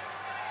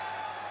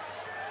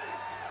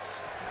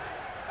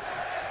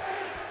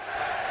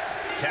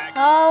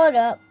 Hold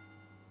up.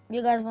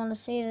 You guys want to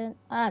see it?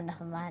 Ah,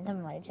 never mind.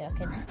 I'm only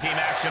joking. Team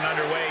action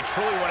underway.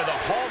 Truly one of the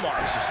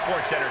hallmarks of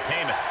sports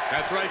entertainment.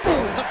 That's right, Cole.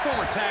 As a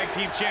former tag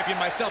team champion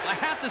myself, I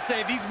have to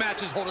say these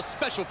matches hold a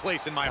special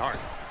place in my heart.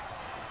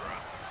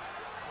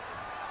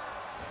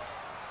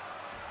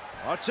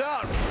 Watch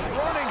out.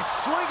 Running,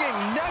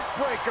 swinging neck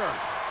breaker.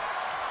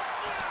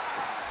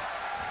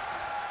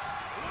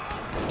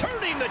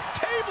 Turning the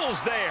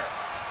tables there.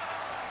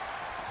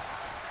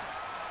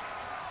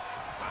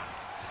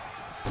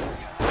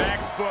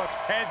 Textbook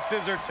head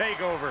scissor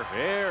takeover.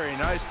 Very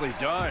nicely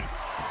done.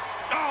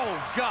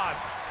 Oh, God.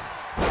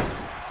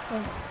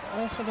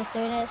 We're just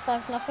doing it. It's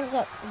like nothing's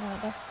up. I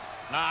guess.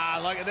 Ah,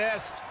 look at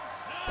this.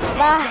 Oh,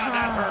 Ah. God,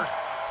 that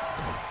hurt.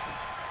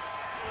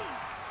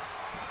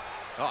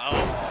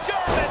 Uh-oh.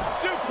 German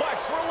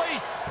suplex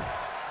released.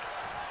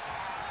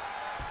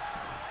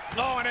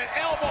 Oh, and an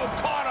elbow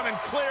caught him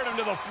and cleared him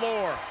to the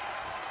floor.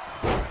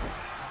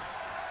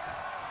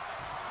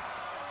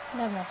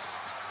 No miss.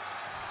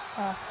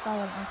 Oh,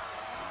 silent.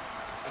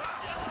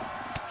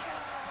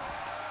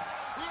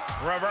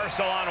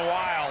 Reversal on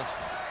Wild.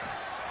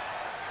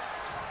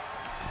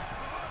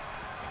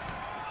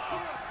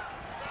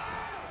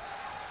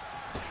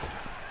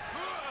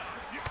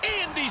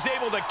 And he's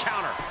able to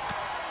counter.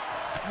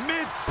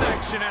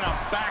 Midsection and a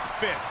back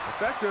fist.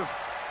 Effective.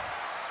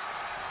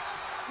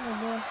 Oh,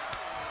 boy.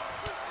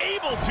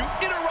 Able to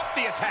interrupt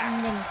the attack.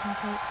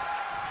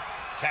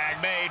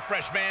 Tag made,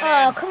 fresh man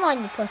Oh, in. come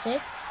on, you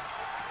pussy.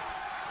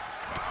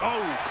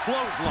 Oh,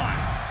 clothesline.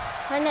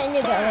 I know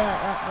you get away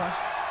like that, boy.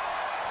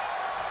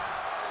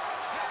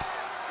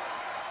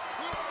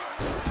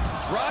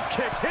 Drop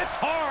kick hits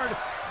hard,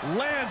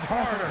 lands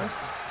harder.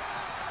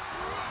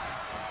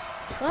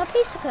 Well, a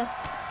piece of her.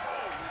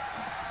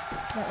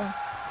 That one.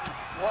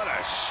 What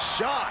a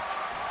shot.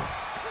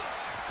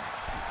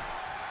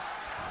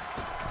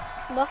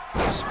 What?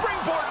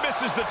 Springboard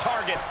misses the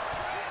target.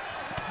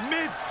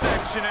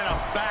 Midsection and a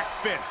back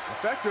fist.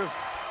 Effective.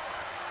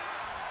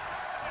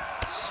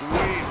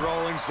 Sweet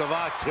rolling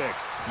savate kick.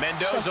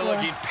 Mendoza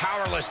looking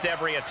powerless to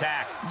every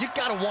attack. You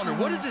gotta wonder,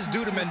 what does this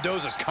do to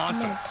Mendoza's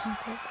confidence?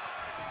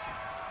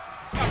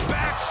 A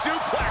back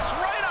suplex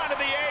right onto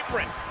the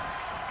apron.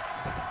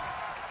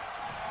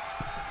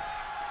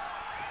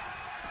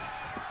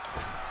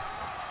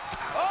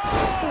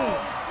 Oh,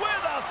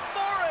 with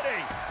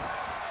authority.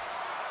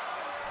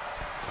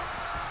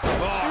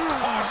 Oh,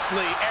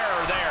 costly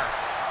error there.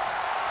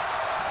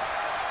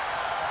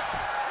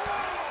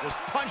 Just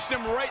punched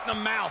him right in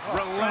the mouth.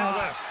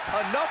 Relentless.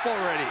 Enough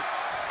already.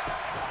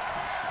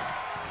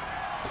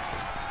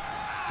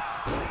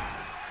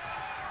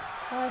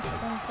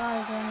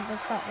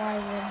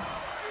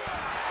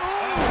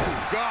 Oh,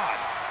 God.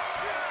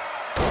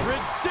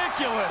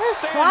 Ridiculous. That's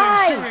Standing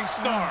Christ. shooting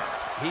star.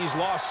 He's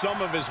lost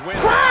some of his wind.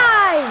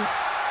 Christ!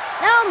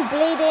 Now I'm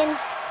bleeding.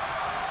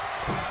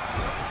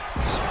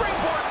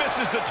 Springboard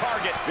misses the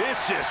target.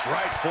 Vicious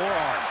right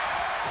forearm.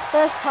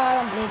 First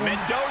time I'm bleeding.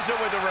 Mendoza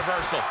with a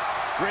reversal.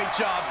 Great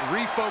job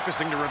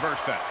refocusing to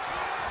reverse that.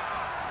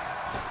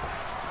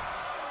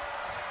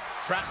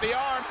 Trap the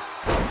arm.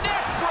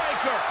 Neck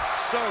breaker.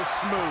 So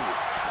smooth.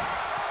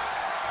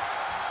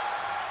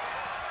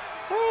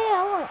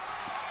 Oh,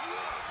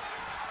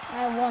 yeah,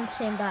 I want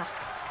him back.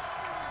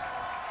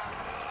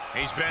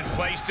 He's been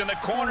placed in the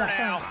corner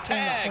now.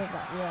 Tag.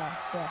 Yes.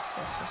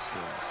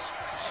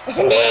 It's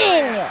an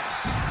in, yes.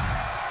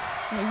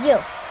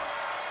 You.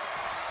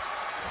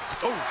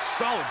 Oh,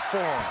 solid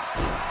forearm.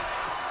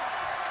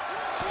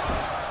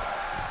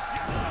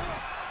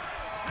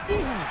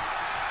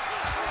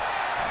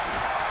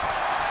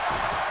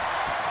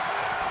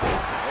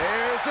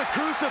 There's a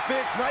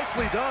crucifix.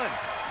 Nicely done.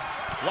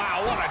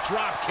 Wow, what a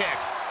drop kick.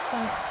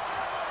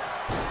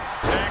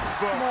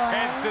 Textbook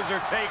head scissor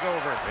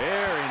takeover.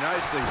 Very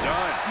nicely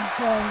done.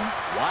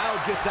 Wild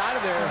gets out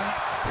of there.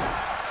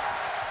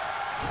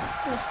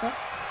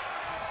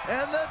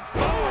 And the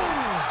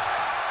boom!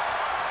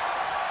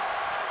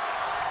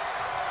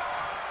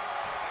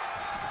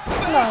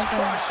 Face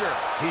crusher.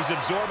 He's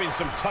absorbing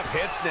some tough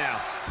hits now.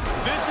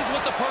 This is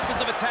what the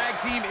purpose of a tag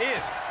team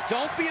is.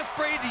 Don't be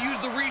afraid to use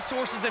the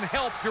resources and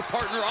help your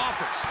partner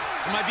offers.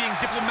 Am I being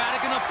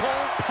diplomatic enough,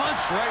 Cole? Punch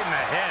right in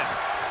the head.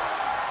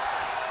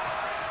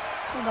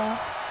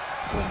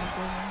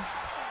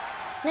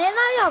 Now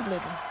you're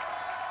bleeding.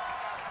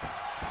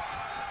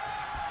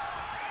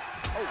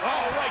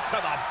 Oh, right to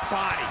the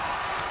body.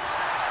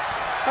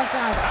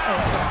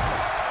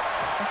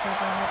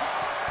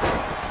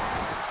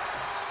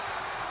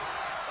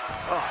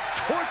 Oh,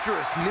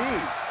 torturous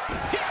knee.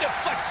 He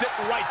deflects it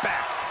right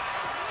back.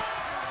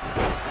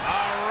 A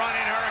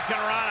running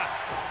Hurricane Rana.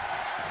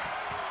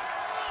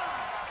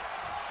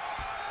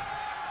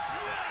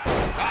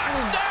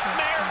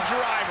 Snapmare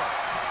driver.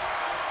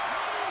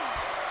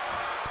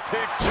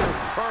 Picture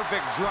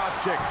perfect drop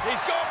kick.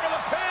 He's going for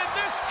the pin.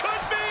 This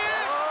could be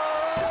it.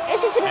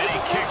 This is And he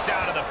kicks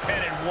out of the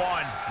pin in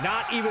one.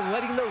 Not even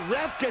letting the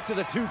ref get to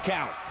the 2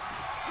 count.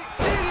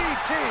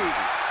 DDT.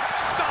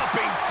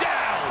 Stomping down.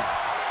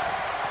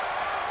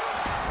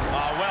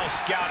 Well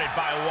scouted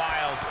by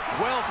Wild.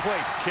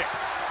 Well-placed kick.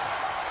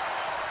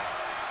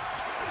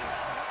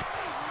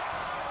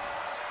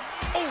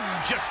 Oh,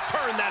 just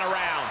turn that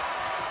around.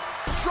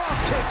 Drop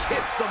kick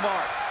hits the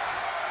mark.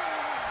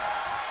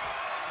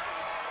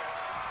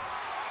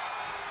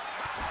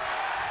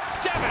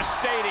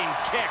 Devastating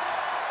kick.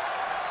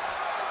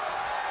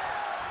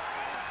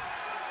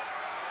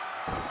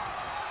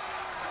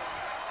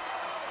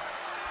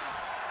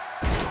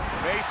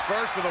 Face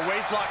first with a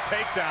waistlock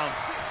takedown.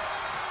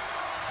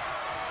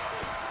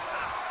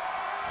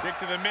 Kick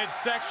to the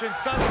midsection,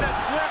 sunset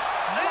flip.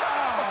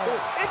 Wow.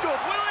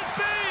 Will it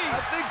be?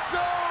 I think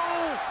so.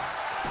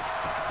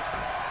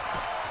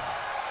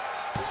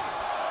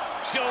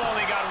 Still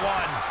only got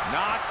one.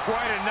 Not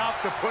quite enough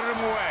to put him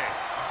away.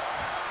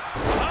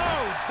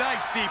 Oh,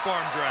 nice deep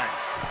arm drag.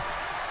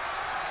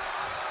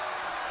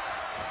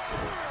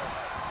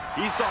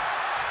 He saw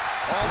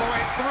all the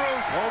way through.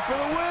 Go for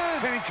the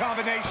win. Pinning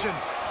combination.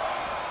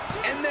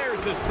 And there's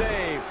the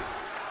save.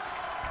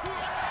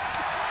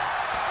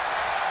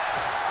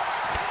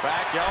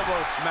 Back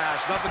elbow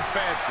smash, nothing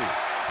fancy.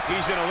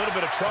 He's in a little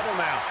bit of trouble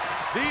now.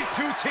 These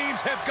two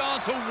teams have gone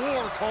to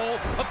war, Cole.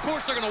 Of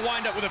course they're going to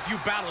wind up with a few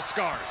battle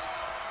scars.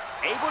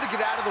 Able to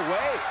get out of the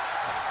way.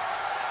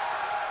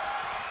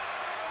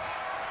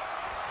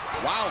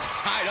 Wild's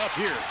tied up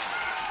here.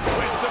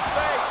 Twist of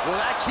fate. Will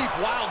that keep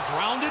Wild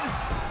grounded?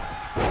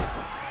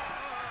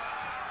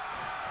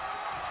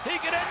 He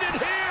can end it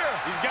here.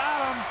 He's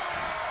got him.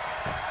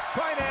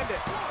 Try and end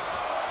it.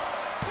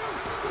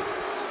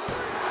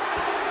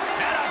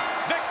 And a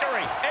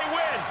victory, a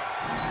win.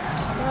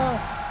 Oh,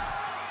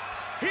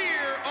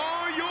 Here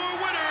are your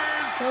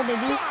winners, oh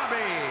baby.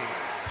 Bobby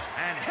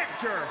and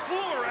Hector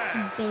Flores.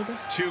 Baby.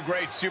 Two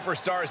great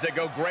superstars that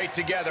go great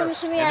together.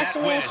 Shimmy, and that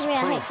win is shimmy,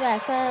 I proof.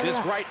 hate that.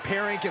 This right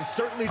pairing can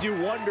certainly do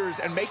wonders,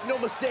 and make no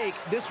mistake,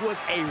 this was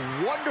a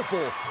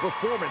wonderful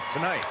performance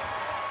tonight.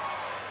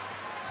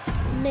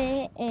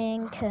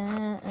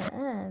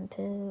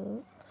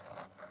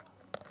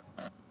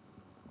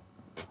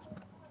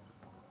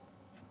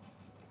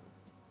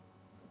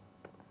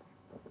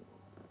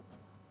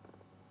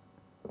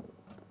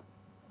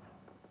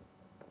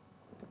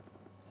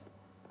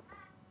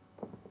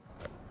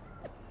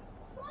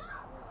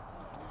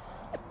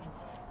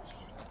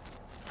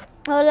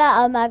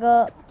 Hola,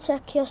 Omega.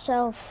 Check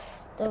yourself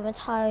the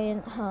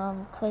retirement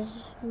home, cause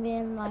me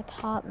and my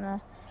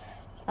partner,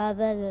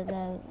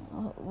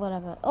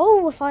 whatever.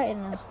 Oh, we're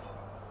fighting now.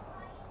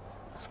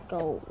 Let's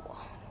go.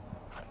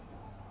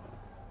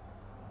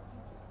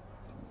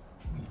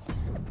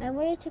 I'm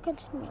ready to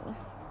continue.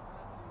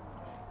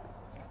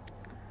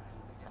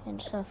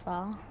 And so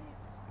far,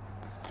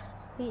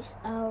 peace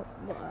out.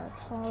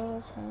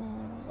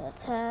 The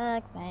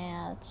tag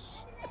match.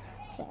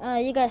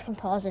 You guys can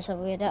pause this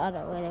over here. I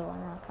don't really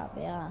want to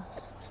copy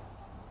asked.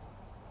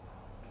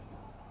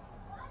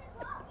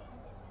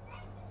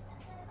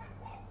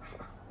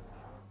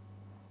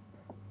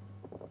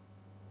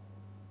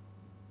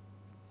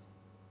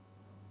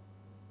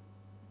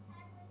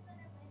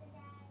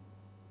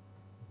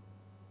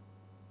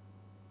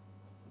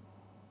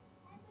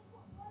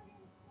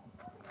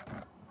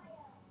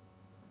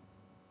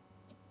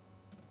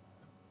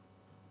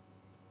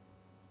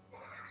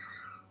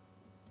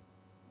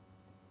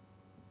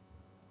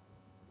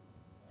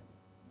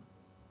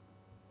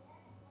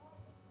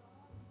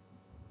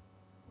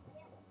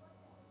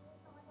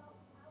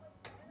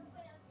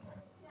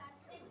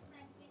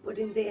 Put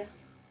in there.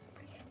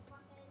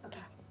 Okay.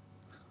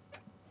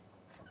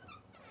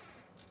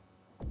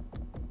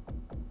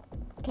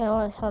 Okay,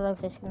 how long is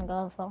this gonna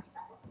go for?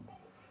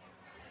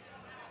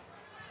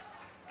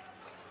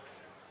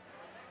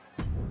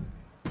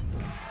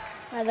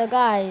 Hello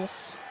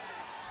guys.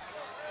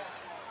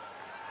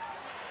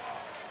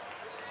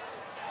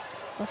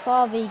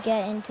 Before we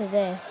get into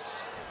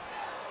this,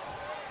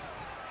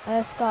 I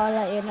just gotta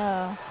let you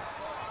know.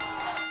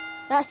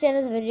 That's the end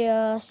of the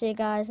video. See you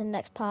guys in the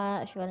next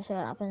part if you want to see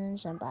what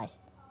happens, and bye.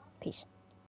 Peace.